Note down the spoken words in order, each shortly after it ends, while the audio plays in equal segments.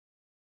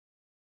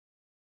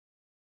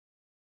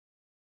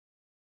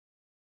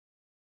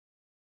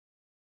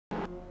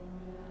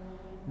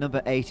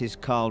Number 8 is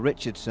Carl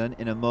Richardson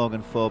in a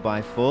Morgan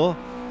 4x4.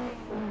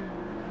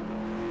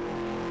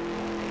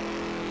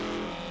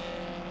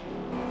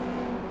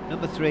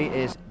 Number 3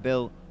 is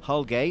Bill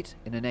Holgate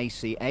in an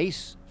AC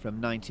Ace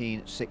from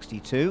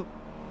 1962.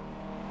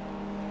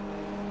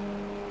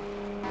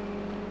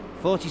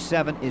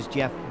 47 is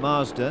Jeff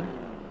Marsden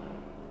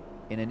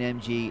in an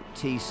MG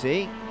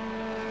TC.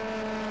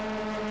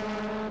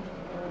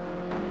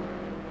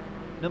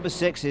 Number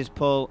 6 is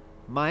Paul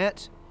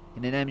Myatt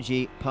in an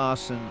MG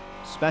Parson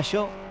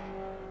Special.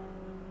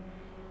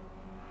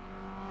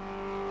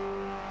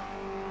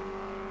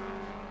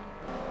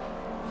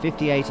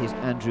 '58 is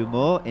Andrew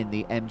Moore in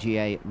the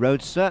MGA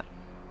Roadster.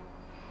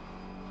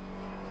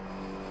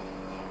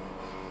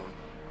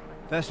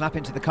 First lap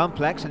into the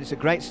complex, and it's a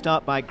great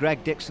start by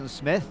Greg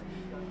Dixon-Smith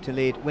to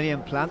lead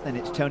William Plant. Then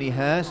it's Tony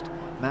Hurst,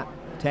 Matt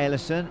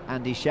Taylorson,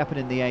 Andy Shepherd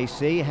in the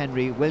AC,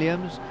 Henry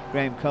Williams,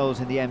 Graham Coles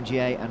in the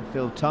MGA, and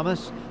Phil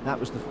Thomas. That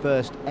was the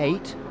first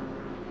 8.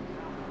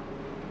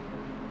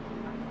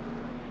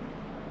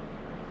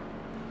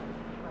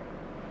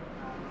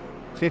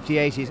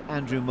 '58 is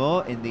Andrew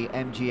Moore in the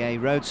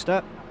MGA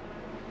Roadster.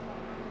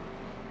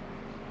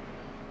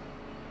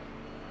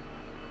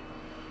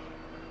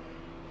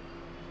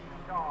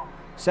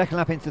 Second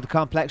lap into the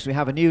complex, we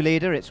have a new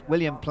leader. It's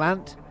William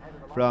Plant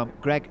from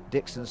Greg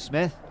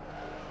Dixon-Smith.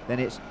 Then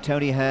it's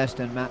Tony Hurst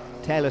and Matt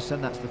Taylorson.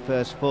 That's the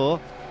first 4.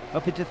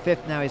 Up into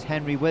 5th now is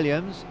Henry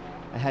Williams,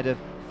 ahead of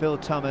Phil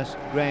Thomas,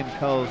 Graham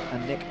Coles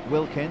and Nick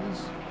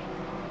Wilkins.